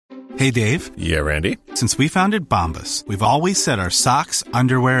Hey, Dave. Yeah, Randy. Since we founded Bombas, we've always said our socks,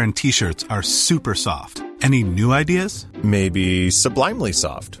 underwear, and T-shirts are super soft. Any new ideas? Maybe sublimely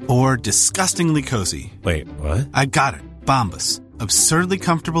soft. Or disgustingly cozy. Wait, what? I got it. Bombas. Absurdly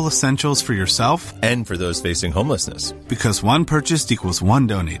comfortable essentials for yourself And for those facing homelessness. Because one purchased equals one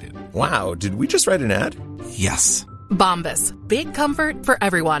donated. Wow, did we just write an ad? Yes. Bombas. Big comfort for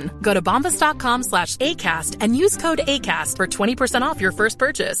everyone. Go to bombas.com/ACAST and use code ACAST for 20% off your first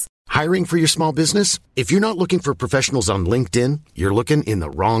purchase. Hiring for your small business? If you're not looking for professionals on LinkedIn, you're looking in the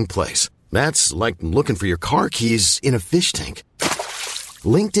wrong place. That's like looking for your car keys in a fish tank.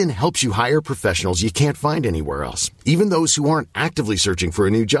 LinkedIn helps you hire professionals you can't find anywhere else, even those who aren't actively searching for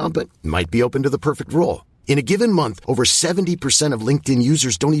a new job but might be open to the perfect role. In a given month, over 70% of LinkedIn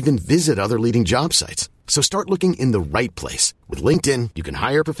users don't even visit other leading job sites. So start looking in the right place. With LinkedIn, you can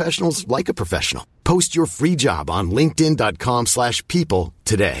hire professionals like a professional. Post your free job on linkedin.com/people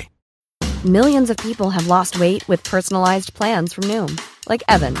today. Millions of people have lost weight with personalized plans from Noom. Like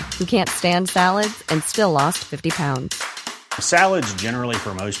Evan, who can't stand salads and still lost 50 pounds. Salads generally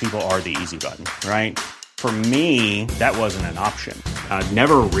for most people are the easy button, right? For me, that wasn't an option. I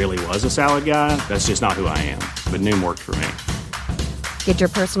never really was a salad guy. That's just not who I am. But Noom worked for me. Get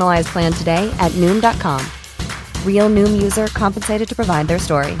your personalized plan today at Noom.com. Real Noom user compensated to provide their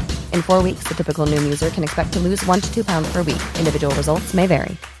story. In 4 weeks, the typical Noom user can expect to lose 1 to 2 pounds per week. Individual results may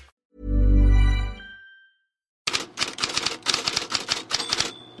vary.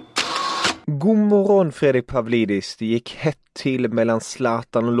 God morgon Fredrik Pavlidis. Det gick hett till mellan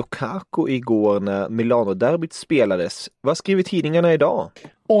Zlatan och Lukaku igår när Milano-derbyt spelades. Vad skriver tidningarna idag?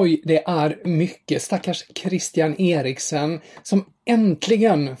 Oj, det är mycket. Stackars Christian Eriksen som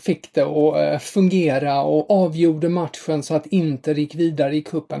äntligen fick det att fungera och avgjorde matchen så att Inter gick vidare i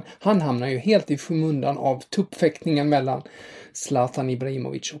kuppen. Han hamnar ju helt i skymundan av tuppfäktningen mellan Zlatan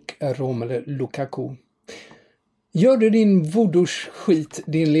Ibrahimovic och Romelu Lukaku. Gör du din voodoo-skit,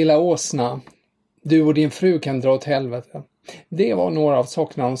 din lilla åsna. Du och din fru kan dra åt helvete. Det var några av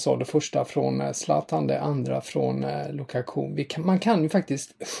sakerna de sa. Det första från Zlatan, det andra från Lukaku. Man kan ju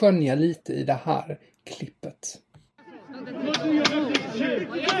faktiskt skönja lite i det här klippet.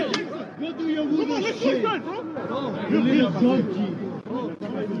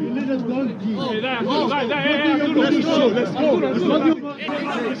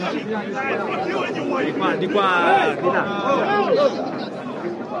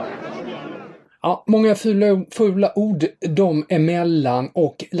 Ja, många fula ord de emellan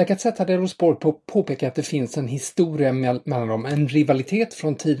och La Gazzetta dello Sport påpekar att det finns en historia mellan dem. En rivalitet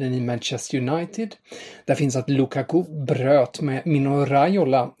från tiden i Manchester United. Där finns att Lukaku bröt med Mino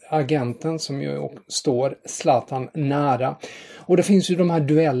Raiola, agenten som ju står Zlatan nära. Och det finns ju de här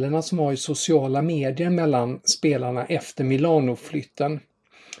duellerna som var i sociala medier mellan spelarna efter Milano-flytten.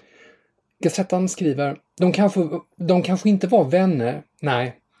 Gazettan skriver, de kanske inte var vänner,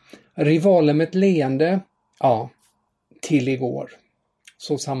 nej. Rivaler med ett leende, ja, till igår.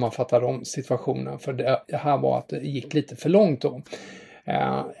 Så sammanfattar de situationen, för det här var att det gick lite för långt då.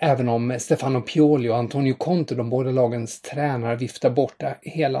 Även om Stefano Pioli och Antonio Conte, de båda lagens tränare, viftar bort det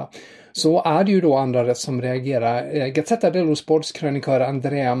hela. Så är det ju då andra som reagerar. Gazzetta dello Sports krönikör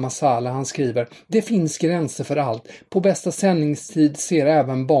Andrea Masala, han skriver: det finns gränser för allt. På bästa sändningstid ser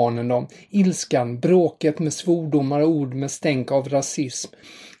även barnen dem. Ilskan, bråket med svordomar och ord med stänk av rasism.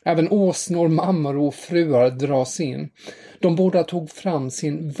 Även åsnor, mammor och fruar dras in. De båda tog fram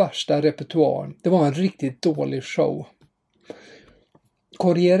sin värsta repertoar. Det var en riktigt dålig show.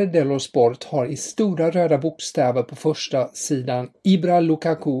 Corriere dello Sport har i stora röda bokstäver på första sidan Ibra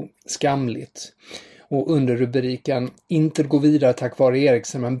Lukaku skamligt. Och under rubriken Inter går vidare tack vare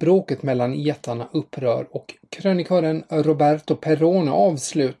Eriksen, men bråket mellan jättarna upprör. Och krönikören Roberto Perrone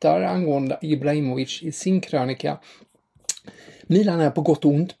avslutar angående Ibrahimovic i sin krönika. Milan är på gott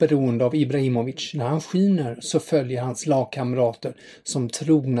och ont beroende av Ibrahimovic. När han skiner så följer hans lagkamrater som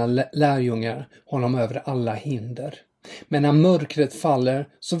trogna lärjungar honom över alla hinder. Men när mörkret faller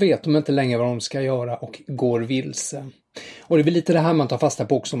så vet de inte längre vad de ska göra och går vilse. Och det är väl lite det här man tar fasta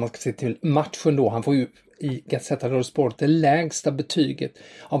på också om man ska se till matchen då. Han får ju i Gazzetta dello Sport det lägsta betyget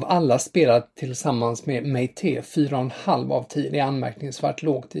av alla spelare tillsammans med Meite. 4,5 av 10. Det är anmärkningsvärt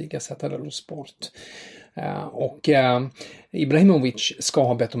lågt i Gazzetta dello Sport. Ibrahimovic ska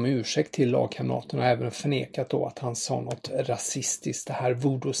ha bett om ursäkt till lagkamraterna och även förnekat då att han sa något rasistiskt. Det här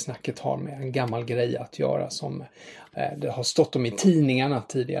voodoo-snacket har med en gammal grej att göra som det har stått om i tidningarna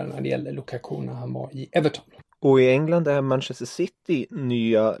tidigare när det gäller Lukaku när han var i Everton. Och i England är Manchester City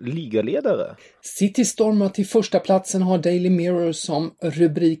nya ligaledare. City stormar till första platsen, har Daily Mirror som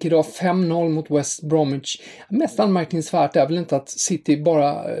rubrik idag. 5-0 mot West Bromwich. Mest anmärkningsvärt är väl inte att City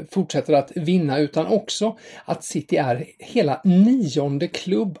bara fortsätter att vinna, utan också att City är hela 9:e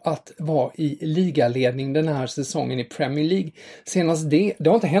klubb att vara i ligaledning den här säsongen i Premier League. Senast det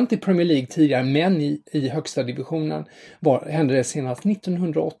har inte hänt i Premier League tidigare, men i högsta divisionen hände det senast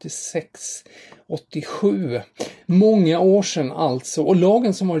 1986-87. Många år sedan alltså. Och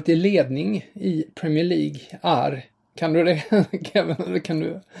lagen som varit i ledning i Premier League är... Kan du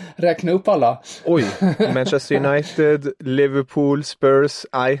räkna upp alla? Oj, Manchester United, Liverpool, Spurs.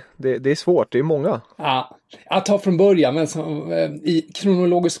 Nej, det är svårt. Det är många. Ja, jag tar från början men i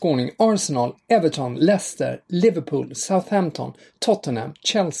kronologisk ordning. Arsenal, Everton, Leicester, Liverpool, Southampton, Tottenham,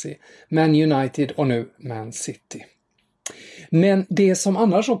 Chelsea, Man United och nu Man City. Men det som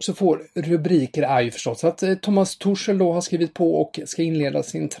annars också får rubriker är ju förstås att Thomas Tuchel då har skrivit på och ska inleda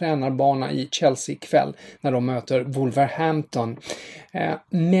sin tränarbana i Chelsea ikväll när de möter Wolverhampton.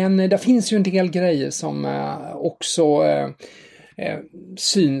 Men det finns ju en del grejer som också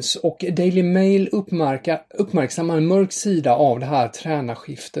syns, och Daily Mail uppmärksammar en mörk sida av det här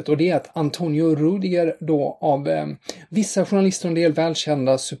tränarskiftet, och det är att Antonio Rudiger då av vissa journalister och en del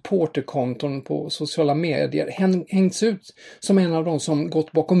välkända supporterkonton på sociala medier hängts ut som en av de som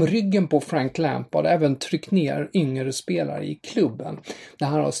gått bakom ryggen på Frank Lampard och även tryckt ner yngre spelare i klubben. Det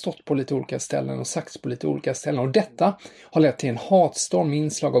här har stått på lite olika ställen och sagts på lite olika ställen, och detta har lett till en hatstorm med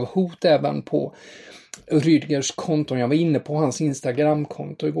inslag av hot även på Rüdigers konton. Jag var inne på hans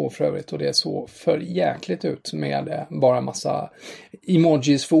Instagram-konto igår för övrigt, och det så för jäkligt ut med bara massa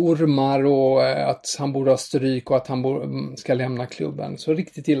emojis för ormar och att han borde ha stryk och att han ska lämna klubben. Så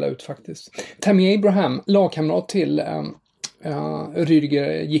riktigt illa ut faktiskt. Tammy Abraham, lagkamrat till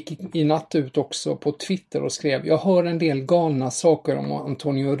Rüdiger, gick i natt ut också på Twitter och skrev: jag hör en del galna saker om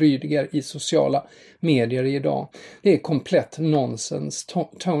Antonio Rüdiger i sociala medier idag. Det är komplett nonsens.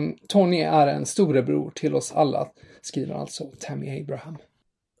 Tony är en storebror till oss alla, skriver alltså Tammy Abraham.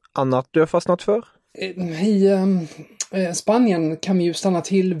 Annat du har fastnat för? I Spanien kan vi ju stanna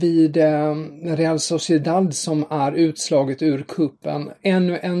till vid Real Sociedad som är utslaget ur kuppen.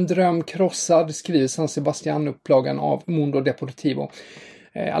 Ännu en dröm krossad, skriver San Sebastian-upplagan av Mundo Deportivo.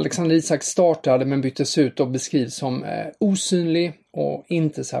 Alexander Isak startade men byttes ut och beskrivs som osynlig och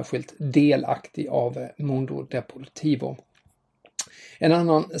inte särskilt delaktig av Mundo Deportivo. En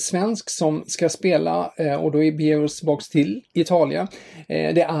annan svensk som ska spela, och då är Bieros tillbaks till Italien,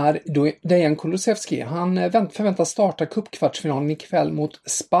 det är Dejan Kulusevski. Han förväntas starta cupkvartsfinalen ikväll mot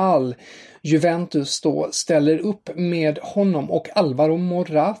Spal. Juventus då ställer upp med honom och Alvaro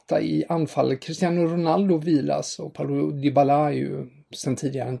Morata i anfall. Cristiano Ronaldo vilas och Paulo Dybala är ju sen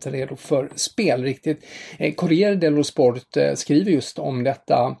tidigare inte redo för spel riktigt. Corriere dello Sport skriver just om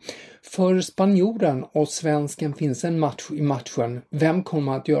detta. För spanjoren och svensken finns en match i matchen. Vem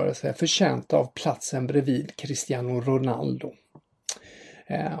kommer att göra sig förtjänt av platsen bredvid Cristiano Ronaldo?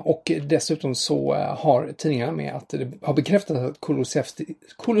 Och dessutom så har tidningarna med att det har bekräftat att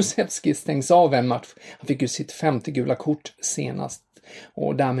Kulusevski stängs av en match. Han fick ju sitt 5:e gula kort senast.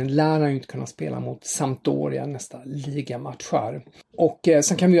 Och därmed lär han ju inte kunna spela mot Sampdoria nästa ligamatch här. Och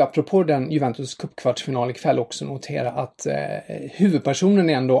sen kan vi ju apropå den Juventus cupkvartsfinal ikväll också notera att huvudpersonen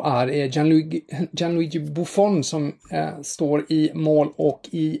ändå är Gianluigi Buffon som står i mål och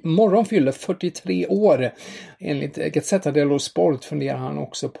i morgon fyller 43 år. Enligt Gazzetta dello Sport funderar han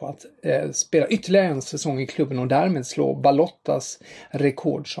också på att spela ytterligare en säsong i klubben och därmed slå Balottas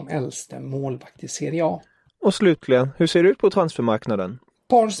rekord som äldste målvakt i Serie A. Och slutligen, hur ser det ut på transfermarknaden?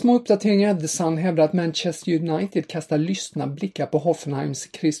 Par små uppdateringar. The Sun hävdar att Manchester United kastar lystna blickar på Hoffenheims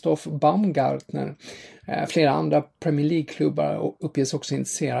Christoph Baumgartner. Flera andra Premier League-klubbar uppges också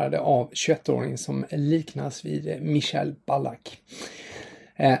intresserade av 21-åringen som liknas vid Michel Ballack.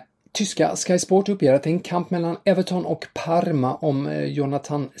 Tyska Sky Sport uppger att det är en kamp mellan Everton och Parma om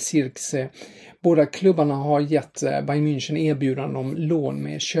Jonathan Sirkse. Båda klubbarna har gett Bayern München erbjudande om lån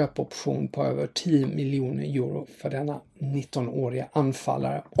med köpoption på över 10 miljoner euro för denna 19-åriga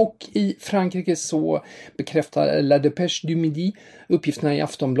anfallare. Och i Frankrike så bekräftar La Dépêche du Midi uppgifterna i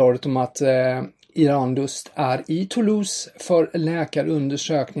Aftonbladet om att Iran Dust är i Toulouse för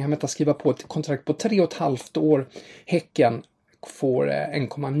läkarundersökning. Han väntar skriva på ett kontrakt på 3,5 år. Häcken får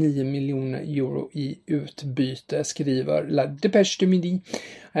 1,9 miljoner euro i utbyte, skriver La Dépêche du Midi.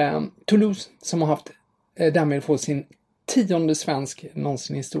 Toulouse som har haft därmed fått sin 10:e svensk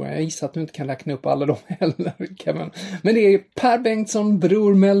någonsin i historien. Jag gissar att du inte kan räkna upp alla dem heller, Kevin. Men det är Per Bengtsson,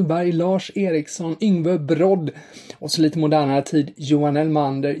 Bror Mellberg, Lars Eriksson, Yngve Brodd och så lite modernare tid Johan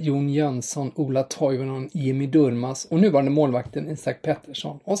Elmander, Jon Jönsson, Ola Toivonen, Jimmy Durmaz och nuvarande målvakten Isak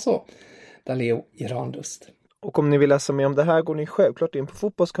Pettersson och så Daleo Irandust. Och om ni vill läsa mer om det här går ni självklart in på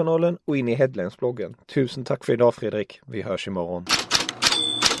Fotbollskanalen och in i Headlines-bloggen. Tusen tack för idag, Fredrik. Vi hörs imorgon.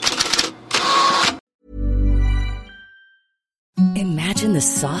 Imagine the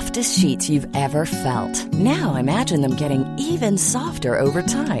softest sheets you've ever felt. Now imagine them getting even softer over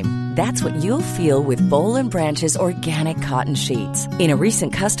time. That's what you'll feel with Boll & Branch's organic cotton sheets. In a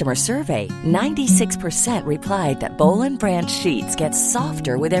recent customer survey, 96% replied that Boll & Branch sheets get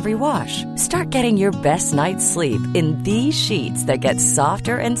softer with every wash. Start getting your best night's sleep in these sheets that get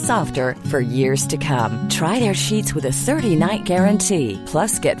softer and softer for years to come. Try their sheets with a 30-night guarantee.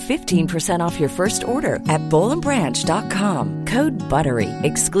 Plus, get 15% off your first order at bollandbranch.com. Code BUTTERY.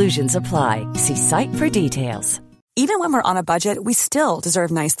 Exclusions apply. See site for details. Even when we're on a budget, we still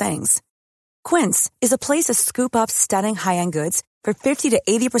deserve nice things. Quince is a place to scoop up stunning high-end goods for 50 to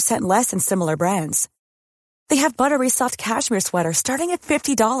 80% less than similar brands. They have buttery soft cashmere sweaters starting at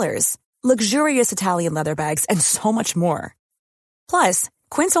 $50, luxurious Italian leather bags, and so much more. Plus,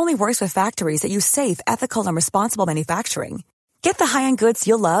 Quince only works with factories that use safe, ethical, and responsible manufacturing. Get the high-end goods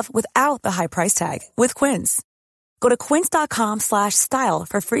you'll love without the high price tag with Quince. Go to quince.com/style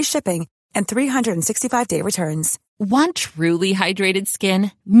for free shipping and 365-day returns. Want truly hydrated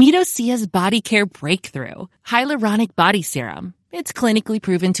skin? Meet Osea's Body Care Breakthrough Hyaluronic Body Serum. It's clinically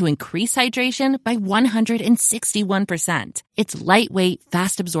proven to increase hydration by 161%. It's lightweight,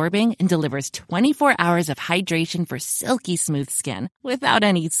 fast-absorbing, and delivers 24 hours of hydration for silky smooth skin without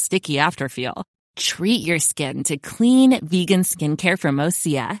any sticky afterfeel. Treat your skin to clean, vegan skincare from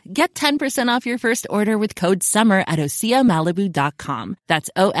Osea. Get 10% off your first order with code SUMMER at OseaMalibu.com. That's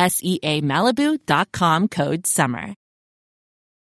OSEA Malibu.com, code SUMMER.